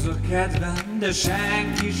blues a kedvem, de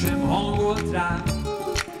senki sem hangolt rá.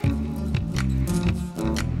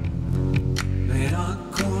 De én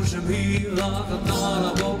akkor sem hívlak, a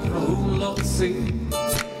darabokra hullott szét.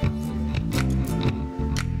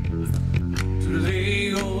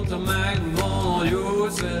 Régóta megvan a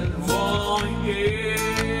gyógyszer valamiért.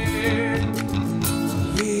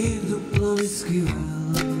 Két dupla viszkivel,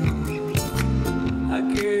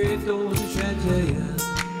 két dózis egy helyen,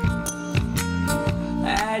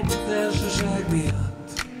 egy társaság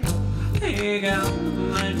miatt. Igen,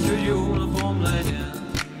 egy, hogy jó napom legyen,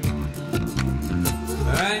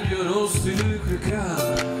 egy a rossz időkre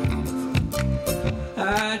kell,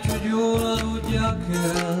 egy, hogy jól aludjak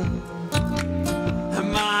el.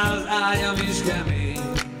 Már az ágyam is kemény,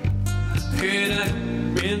 ének,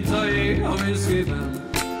 mint a jég a viszkiben.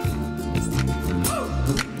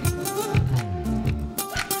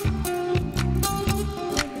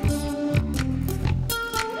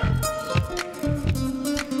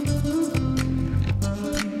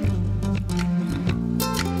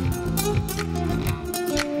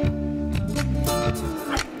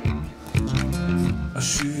 A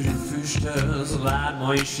sűrű füstöz, a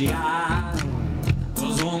lárma is jár.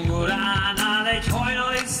 A zongoránál egy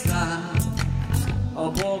hajnalisztán,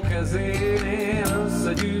 a bal kezénél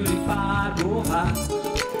összegyűlik pár bohár.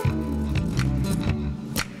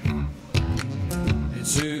 Egy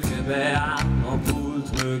szőke beáll a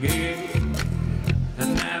pult mögé,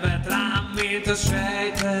 nevet rám, mint a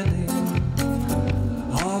sejtené.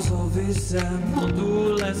 Hazaviszem, ha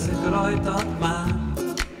túl leszek rajtad már.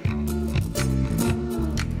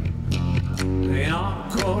 Én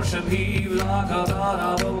akkor sem hívlak, a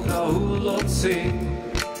darabokra hullott szét.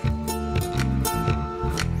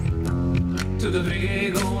 Tudod,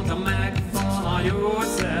 régóta megvan a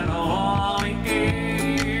gyógyszer, a valamiért.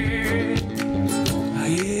 A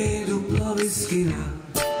jég dupla viszkivel,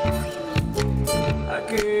 a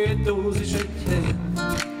két dózis egy helyen,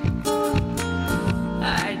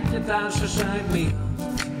 egy a társaság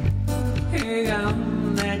miatt.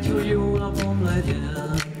 Igen, egy, hogy jó napom legyen,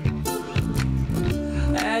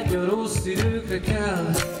 egy a rossz időkre kell,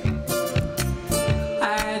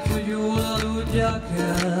 egy, hogy jól aludjak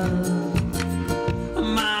el.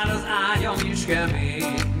 Már az ágyam is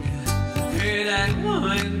kemény, ének,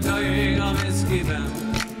 mint a jég a viszkiben.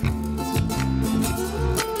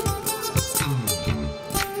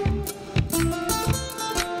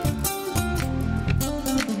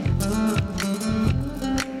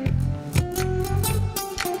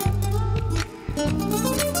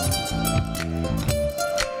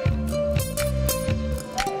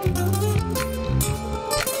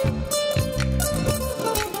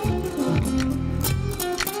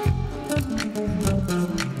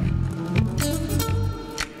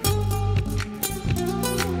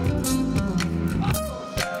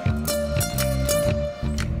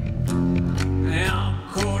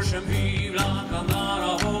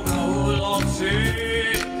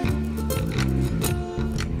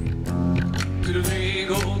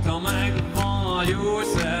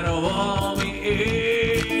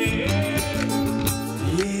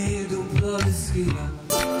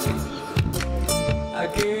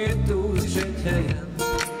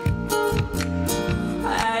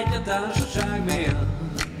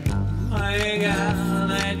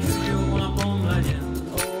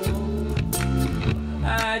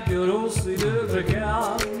 rossz időkre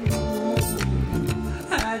kell,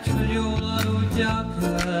 hogy jól aludjak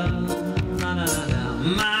el.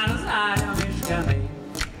 Már az ágyam is kemény,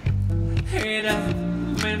 édes,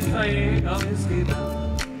 mint a jég a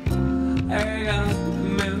viszkiben. Igen,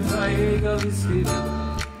 mint a jég a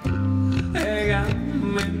viszkiben. Igen,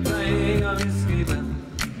 mint a jég a viszkiben.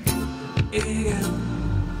 Igen.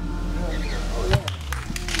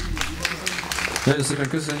 Nagyon szépen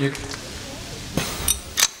köszönjük!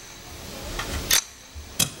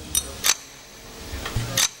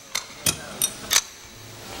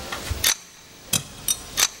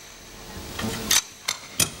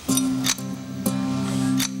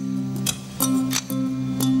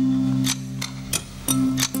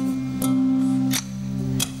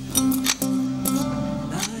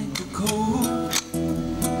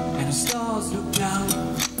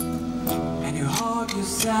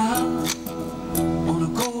 On a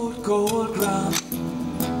cold, cold ground,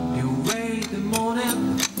 you wait the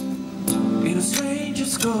morning in a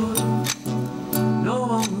stranger's coat. No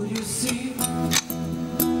one would you see.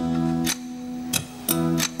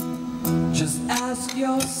 Just ask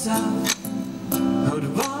yourself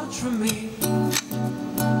who'd watch for me.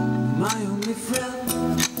 My only friend,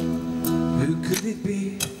 who could it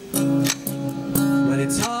be? But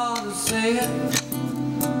it's hard to say it.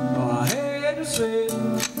 Oh, I hate to say it,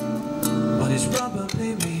 but it's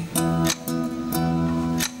probably me.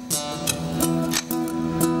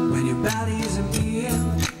 When your body's empty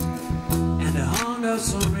and the hunger's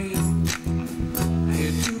so real, and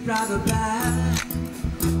you're too proud to bad,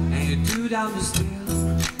 and you're too down to steal,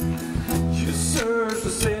 you search the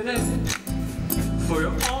city for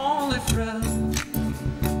your only friend.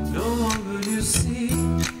 No one will you see.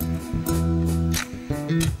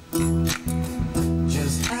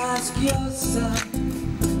 Just ask yourself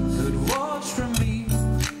who'd watch from me.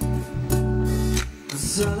 A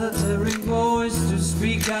solitary voice to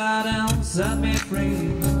speak out and set me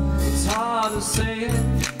free. It's hard to say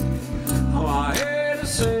it, oh I hate to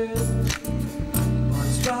say it, but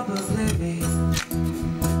it's probably me.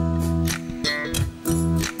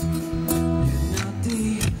 You're not the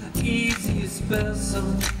easiest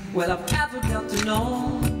person, well I've ever got to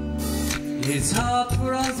know. It's hard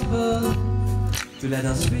for us both to let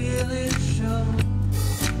us feelings show.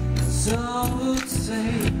 And some would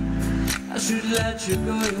say I should let you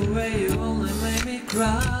go your way, you only made me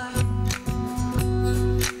cry.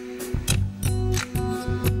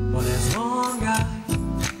 But there's one guy,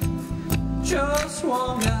 just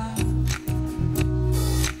one guy,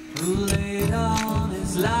 who laid down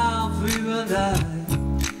his life for you and I.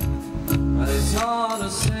 But it's hard to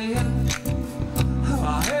say it, oh,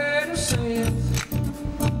 I hate to say it,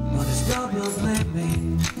 but it's probably me.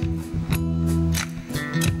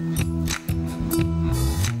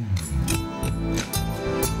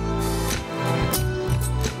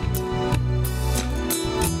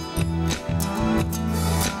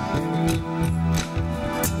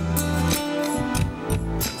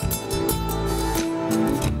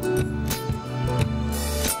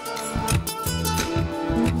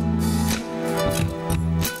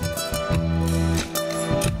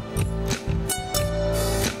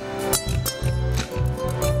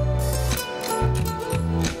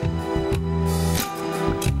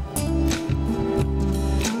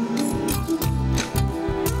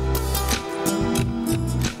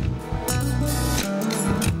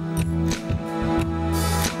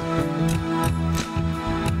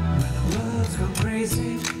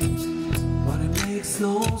 But it makes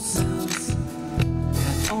no sense.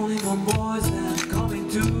 There's only one voice that's coming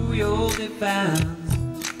to your defense,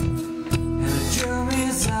 and the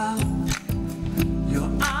jury's out. Your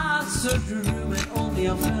eyes search the room, and only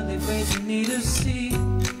a friendly face you need to see.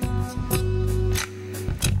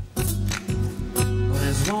 But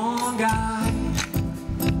there's one guy,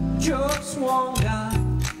 just one guy,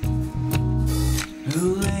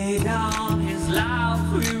 who laid down his life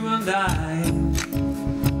for you and I.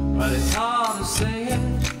 But it's hard to say it,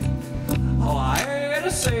 oh I hate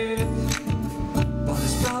to say it, but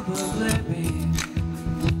it's probably me.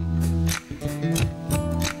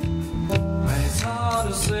 But it's hard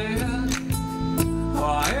to say it, oh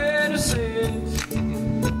I hate to say it,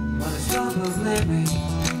 but it's probably me.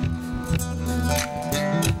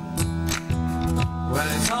 Well,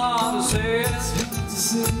 it's hard to say it,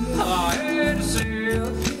 oh I hate to say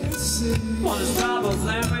it, but it's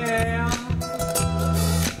probably me.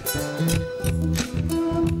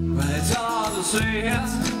 It's hard to say it,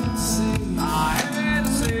 I hate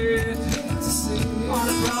to say it, but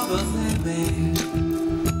it's probably me.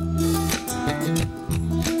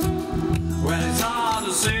 Well, it's hard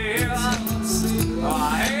to say it, I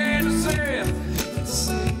hate to say it,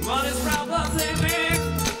 but it's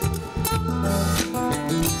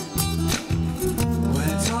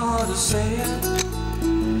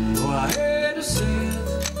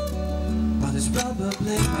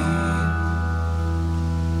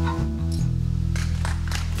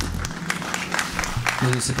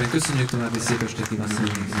szépen köszönjük, további szép estét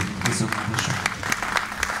kívánunk. Viszontlátásra.